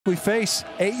We face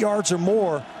 8 yards or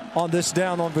more on this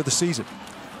down over the season.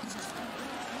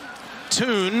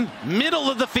 Toon,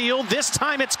 middle of the field. This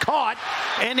time it's caught,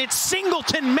 and it's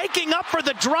Singleton making up for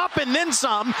the drop and then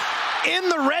some in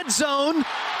the red zone.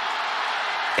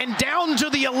 And down to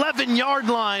the 11-yard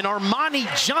line, Armani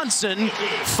Johnson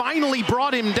finally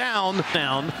brought him down.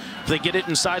 They get it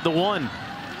inside the 1.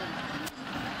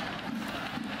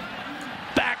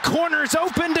 Back corner's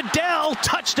open to Dell.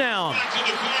 Touchdown.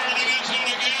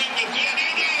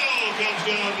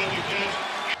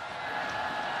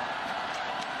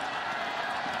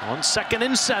 On 2nd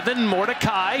and 7,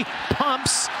 Mordecai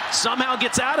pumps, somehow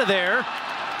gets out of there,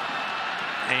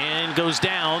 and goes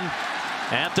down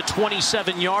at the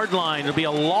 27-yard line. It'll be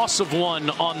a loss of 1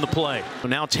 on the play.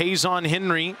 Now Tayson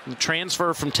Henry, the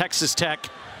transfer from Texas Tech,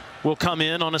 will come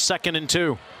in on a 2nd and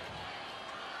 2.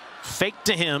 Fake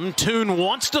to him. Toon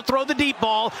wants to throw the deep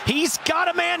ball. He's got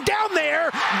a man down there.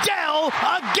 Dell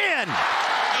again.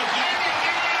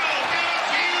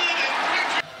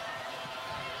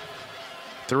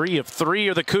 Three of 3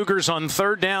 are the Cougars on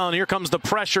 3rd down. Here comes the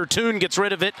pressure. Toon gets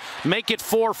rid of it. Make it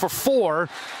 4 for 4.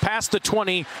 Past the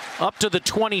 20, up to the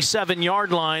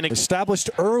 27-yard line. Established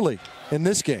early in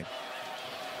this game.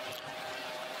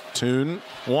 Toon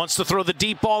wants to throw the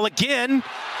deep ball again.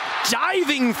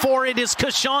 Diving for it is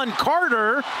Kashawn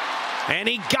Carter, and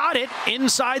he got it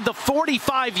inside the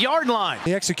 45-yard line.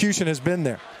 The execution has been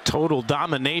there. Total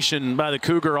domination by the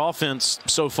Cougar offense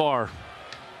so far.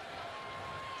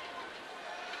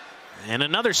 And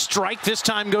another strike. This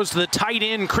time goes to the tight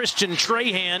end, Christian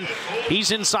Trahan.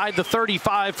 He's inside the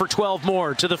 35 for 12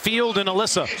 more. To the field, and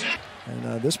Alyssa.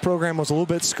 And this program was a little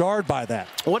bit scarred by that.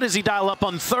 What does he dial up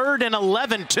on 3rd and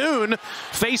 11? Toon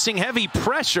facing heavy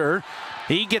pressure.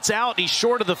 He gets out. He's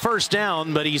short of the 1st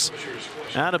down, but he's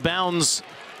out of bounds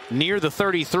near the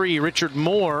 33. Richard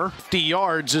Moore, 50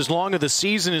 yards. His long of the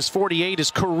season is 48.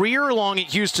 His career long at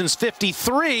Houston's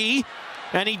 53.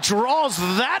 And he draws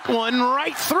that one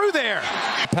right through there.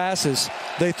 Passes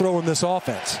they throw in this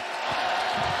offense.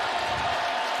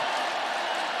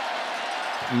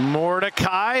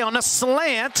 Mordecai on a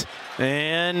slant.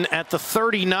 And at the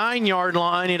 39-yard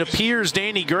line, it appears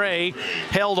Danny Gray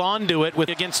held on to it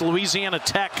against Louisiana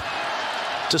Tech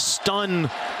to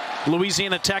stun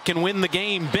Louisiana Tech and win the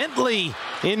game. Bentley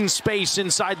in space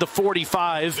inside the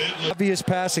 45. Obvious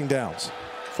passing downs.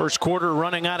 First quarter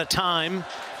running out of time.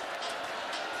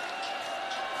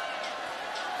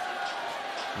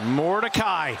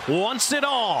 Mordecai wants it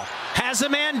all. Has a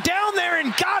man down there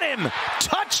and got him.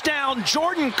 Touchdown,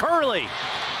 Jordan Curley.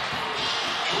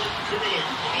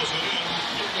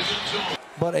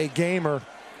 But a gamer.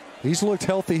 He's looked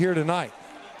healthy here tonight.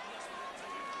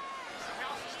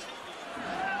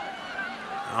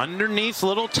 Underneath,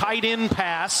 little tight end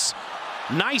pass.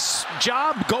 Nice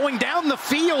job going down the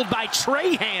field by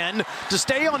Trahan to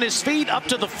stay on his feet up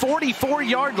to the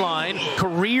 44-yard line.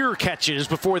 Career catches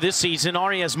before this season.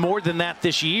 Ari has more than that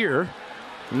this year.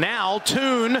 Now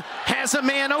Toon has a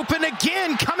man open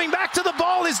again. Coming back to the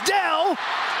ball is Dell.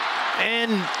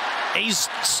 And he's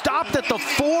stopped at the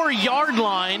 4-yard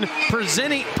line,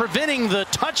 preventing the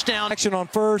touchdown. Action on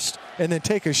 1st, and then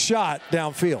take a shot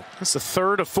downfield. That's the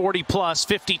 3rd of 40+,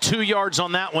 52 yards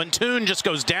on that one. Toon just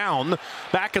goes down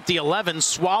back at the 11,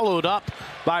 swallowed up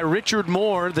by Richard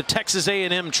Moore, the Texas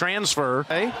A&M transfer.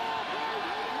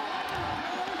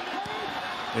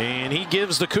 And he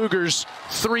gives the Cougars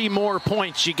 3 more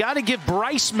points. You got to give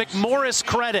Bryce McMorris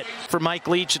credit for Mike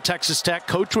Leach at Texas Tech,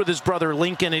 coach with his brother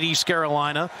Lincoln at East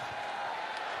Carolina.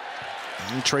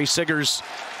 And Trey Siggers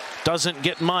doesn't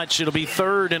get much. It'll be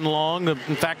 3rd and long. In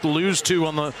fact, lose 2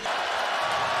 on the...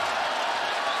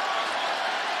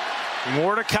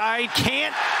 Mordecai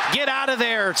can't get out of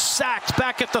there. Sacked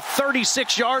back at the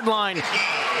 36-yard line.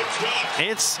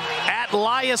 It's at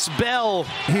Elias Bell.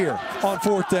 Here on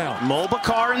 4th down.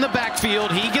 Mulbacar in the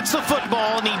backfield. He gets the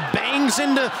football and he bangs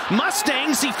into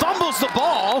Mustangs. He fumbles the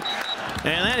ball.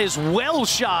 And that is well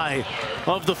shy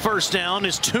of the 1st down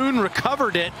as Toon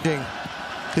recovered it.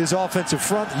 His offensive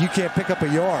front, you can't pick up a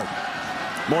yard.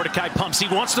 Mordecai pumps. He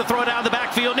wants to throw it out of the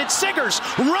backfield. It's Siggers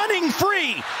running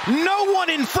free. No one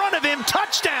in front of him.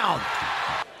 Touchdown.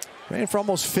 Ran for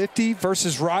almost 50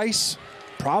 versus Rice.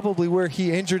 Probably where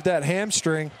he injured that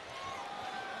hamstring.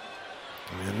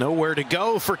 And nowhere to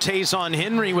go for Tayson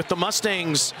Henry with the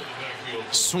Mustangs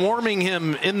swarming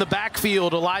him in the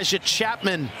backfield. Elijah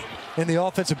Chapman in the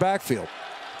offensive backfield.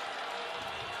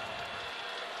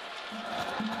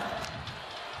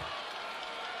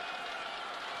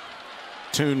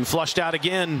 Toon flushed out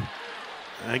again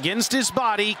against his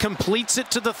body, completes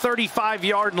it to the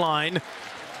 35-yard line.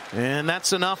 And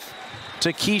that's enough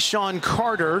to Keyshawn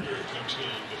Carter.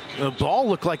 The ball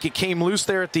looked like it came loose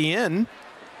there at the end.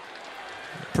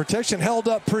 Protection held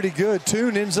up pretty good.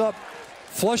 Toon ends up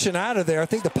flushing out of there. I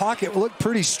think the pocket looked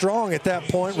pretty strong at that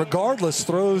point. Regardless,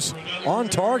 throws on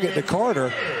target to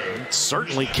Carter. It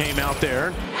certainly came out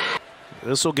there.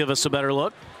 This will give us a better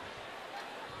look.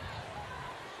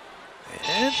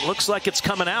 It looks like it's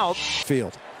coming out.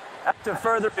 Field. After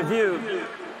further review,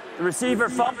 the receiver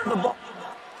fumbled the ball.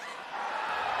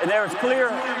 And there is clear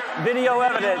video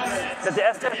evidence that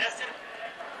the SMU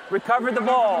recovered the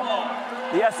ball.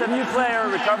 The SMU player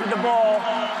recovered the ball.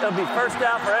 It'll be first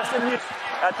down for SMU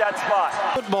at that spot.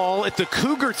 Football at the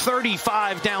Cougar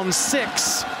 35, down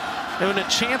 6. And a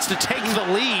chance to take the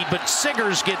lead, but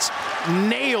Siggers gets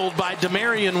nailed by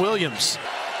Demarion Williams.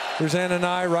 There's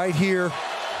Anani right here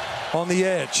on the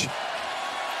edge.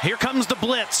 Here comes the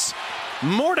blitz.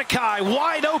 Mordecai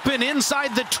wide open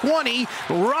inside the 20.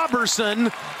 Robertson,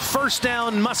 first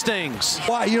down Mustangs.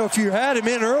 Wow, you know, if you had him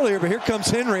in earlier, but here comes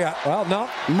Henry. Well, no.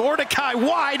 Mordecai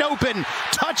wide open,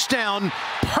 touchdown.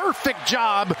 Perfect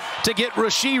job to get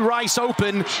Rashee Rice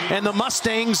open, and the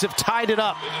Mustangs have tied it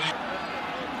up.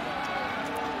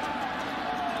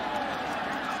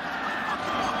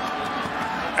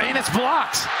 And it's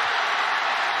blocked.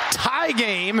 Tie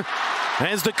game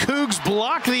as the Cougs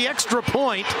block the extra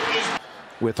point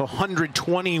with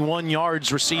 121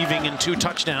 yards receiving and 2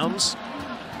 touchdowns.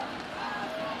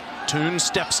 Toon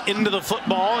steps into the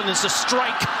football, and it's a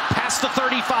strike past the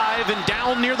 35 and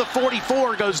down near the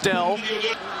 44 goes Dell.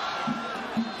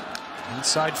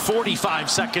 Inside 45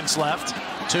 seconds left.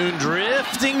 Toon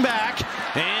drifting back,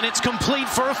 and it's complete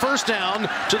for a first down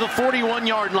to the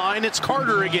 41-yard line. It's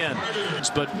Carter again.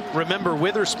 But remember,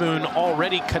 Witherspoon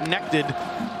already connected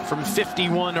from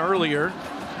 51 earlier.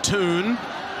 Toon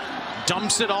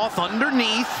dumps it off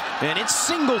underneath, and it's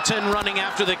Singleton running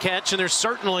after the catch, and they're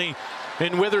certainly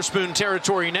in Witherspoon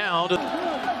territory now.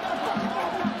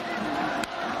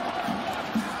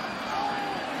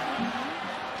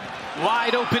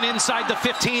 Wide open inside the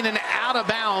 15 and out of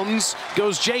bounds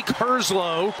goes Jake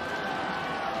Herslow.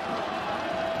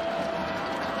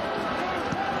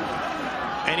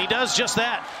 And he does just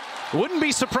that. Wouldn't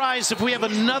be surprised if we have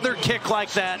another kick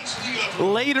like that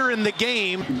later in the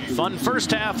game. Fun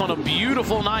first half on a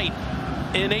beautiful night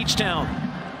in H-Town.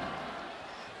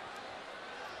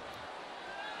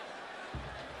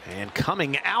 And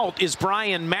coming out is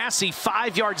Brian Massey,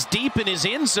 5 yards deep in his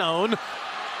end zone.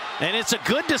 And it's a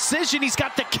good decision. He's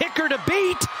got the kicker to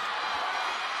beat.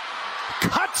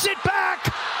 Cuts it back.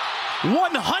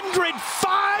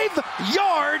 105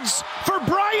 yards for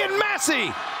Brian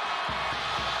Massey.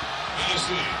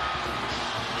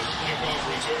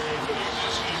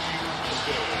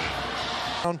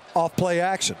 Off play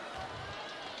action.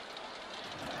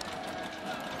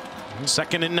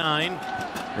 2nd and 9.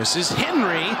 This is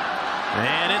Henry.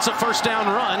 And it's a first down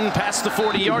run past the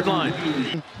 40-yard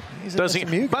line.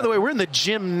 By the way, we're in the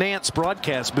Jim Nance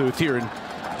broadcast booth here in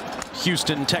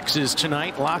Houston, Texas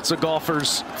tonight. Lots of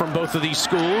golfers from both of these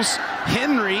schools.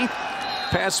 Henry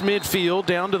past midfield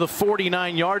down to the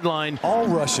 49-yard line. All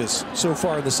rushes so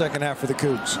far in the second half for the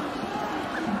Cougs.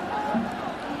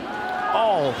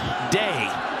 All day.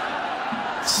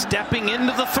 Stepping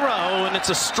into the throw, and it's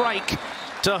a strike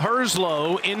to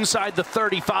Herslow inside the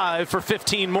 35 for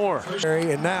 15 more.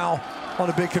 And now on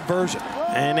a big conversion.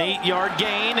 An 8-yard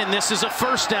gain, and this is a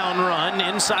first down run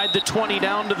inside the 20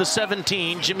 down to the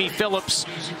 17. Jimmy Phillips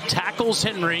tackles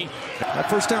Henry. That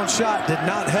first down shot did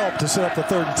not help to set up the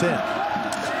 3rd and 10.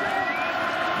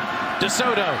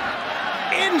 DeSoto,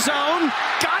 end zone,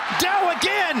 got Dell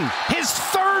again, his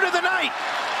 3rd of the night.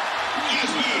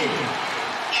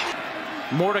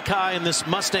 Mordecai and this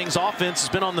Mustangs offense has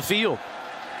been on the field.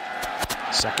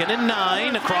 2nd and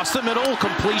 9 across the middle,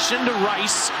 completion to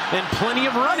Rice, and plenty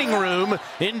of running room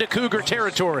into Cougar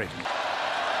territory.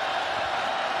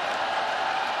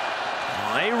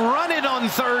 They run it on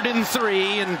 3rd and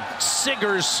 3, and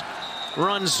Siggers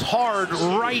runs hard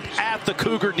right at the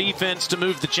Cougar defense to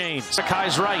move the chains.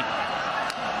 Mordecai's right.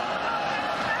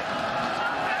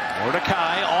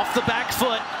 Mordecai off the back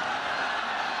foot.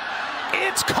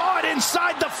 It's caught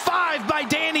inside the 5 by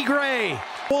Danny Gray.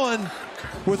 One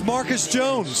with Marcus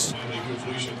Jones.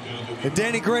 And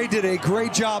Danny Gray did a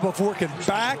great job of working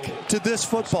back to this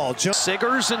football.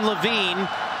 Siggers and Levine,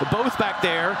 both back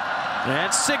there.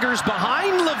 That's Siggers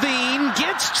behind Levine,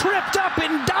 gets tripped up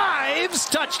and dives,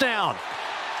 touchdown.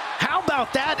 How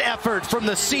about that effort from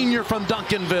the senior from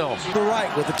Duncanville? To the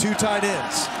right with the 2 tight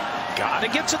ends. Got to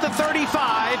get to the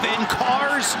 35, and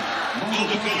Carr's,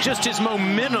 just his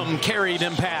momentum carried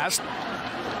him past.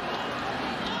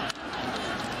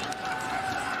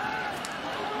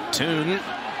 Toon.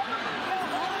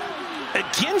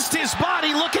 Against his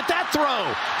body, look at that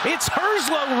throw. It's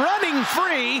Herslow running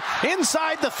free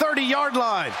inside the 30-yard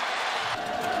line.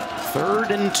 3rd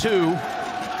and 2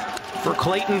 for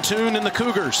Clayton Toon and the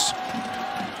Cougars.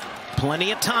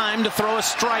 Plenty of time to throw a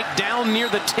strike down near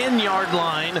the 10-yard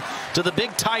line to the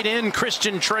big tight end,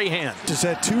 Christian Trahan. Just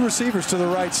had 2 receivers to the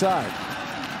right side.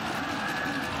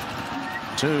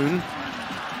 Toon.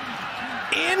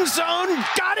 End zone,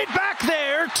 got it back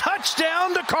there.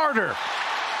 Touchdown to Carter.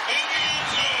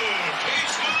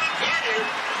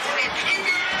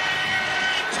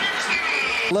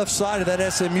 Left side of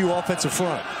that SMU offensive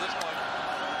front.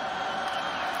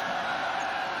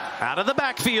 Out of the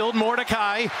backfield,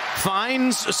 Mordecai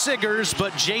finds Siggers,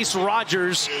 but Jace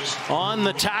Rogers on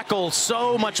the tackle.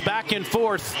 So much back and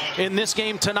forth in this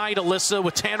game tonight, Alyssa,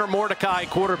 with Tanner Mordecai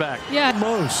quarterback. Yeah.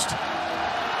 Most.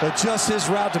 Adjusts his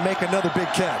route to make another big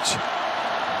catch.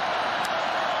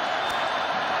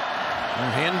 The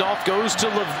handoff goes to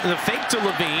the fake to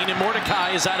Levine, and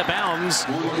Mordecai is out of bounds.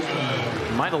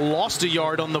 Might have lost a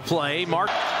yard on the play.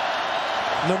 Mark.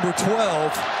 Number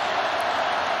 12.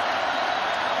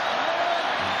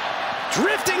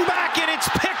 Drifting back, and it's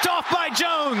picked off by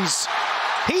Jones.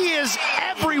 He is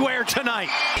everywhere tonight.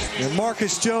 And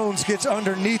Marcus Jones gets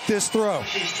underneath this throw.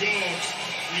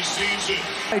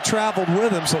 They traveled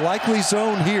with him, so likely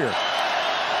zone here.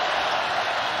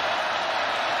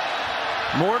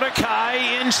 Mordecai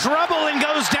in trouble and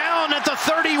goes down at the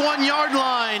 31-yard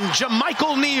line.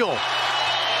 Jamichael Neal.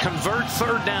 Convert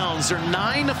 3rd downs. They're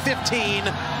 9 of 15.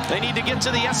 They need to get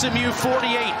to the SMU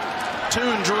 48.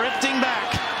 Toon drifting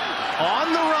back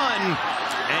on the run,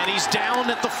 and he's down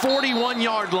at the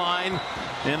 41-yard line.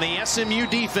 And the SMU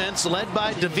defense, led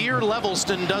by DeVere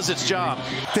Levelston, does its job.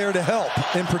 There to help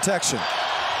in protection.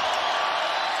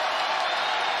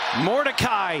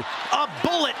 Mordecai, a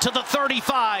bullet to the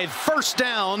 35. 1st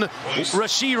down,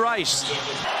 Rashee Rice.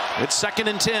 It's 2nd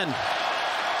and 10.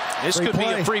 This could be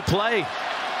a free play.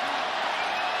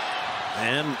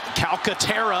 And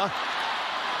Calcaterra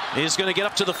is going to get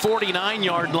up to the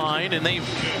 49-yard line, and they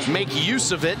make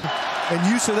use of it. And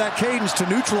use of that cadence to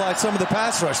neutralize some of the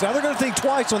pass rush. Now they're going to think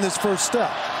twice on this first step.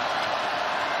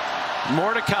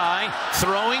 Mordecai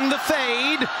throwing the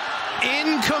fade.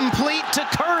 Incomplete to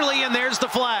Curley, and there's the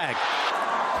flag.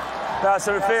 Pass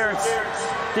interference.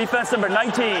 Defense number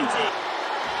 19.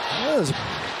 That was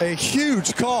a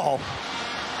huge call.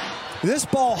 This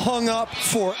ball hung up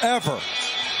forever.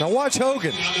 Now watch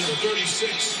Hogan.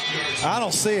 I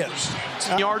don't see it.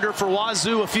 Yarder for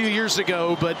Wazoo a few years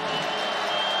ago, but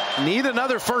need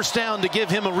another 1st down to give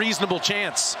him a reasonable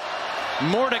chance.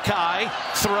 Mordecai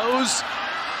throws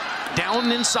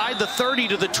down inside the 30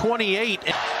 to the 28.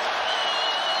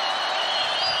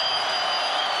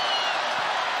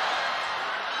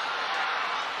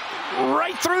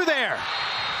 Right through there.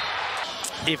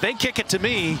 If they kick it to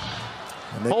me,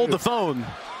 hold the phone.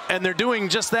 And they're doing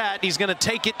just that. He's going to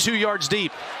take it 2 yards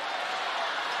deep.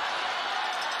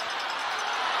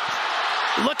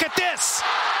 Look at this.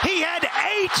 He had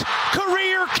 8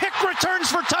 career kick returns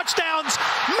for touchdowns.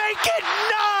 Make it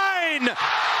 9.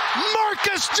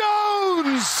 Marcus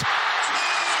Jones.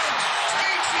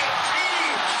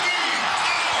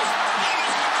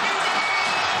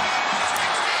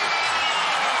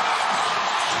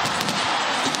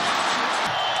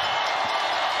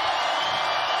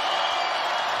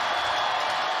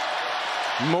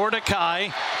 Mordecai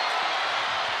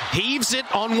heaves it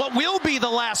on what will be the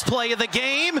last play of the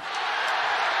game.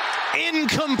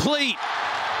 Incomplete.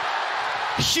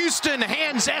 Houston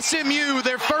hands SMU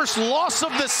their first loss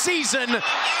of the season,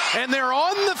 and they're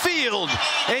on the field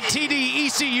at TD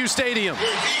ECU Stadium.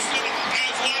 Houston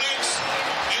Athletics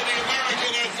and the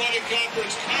American Athletic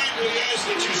Conference kindly ask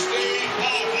that you stay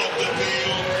off of the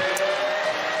field.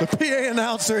 The PA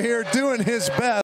announcer here doing his best.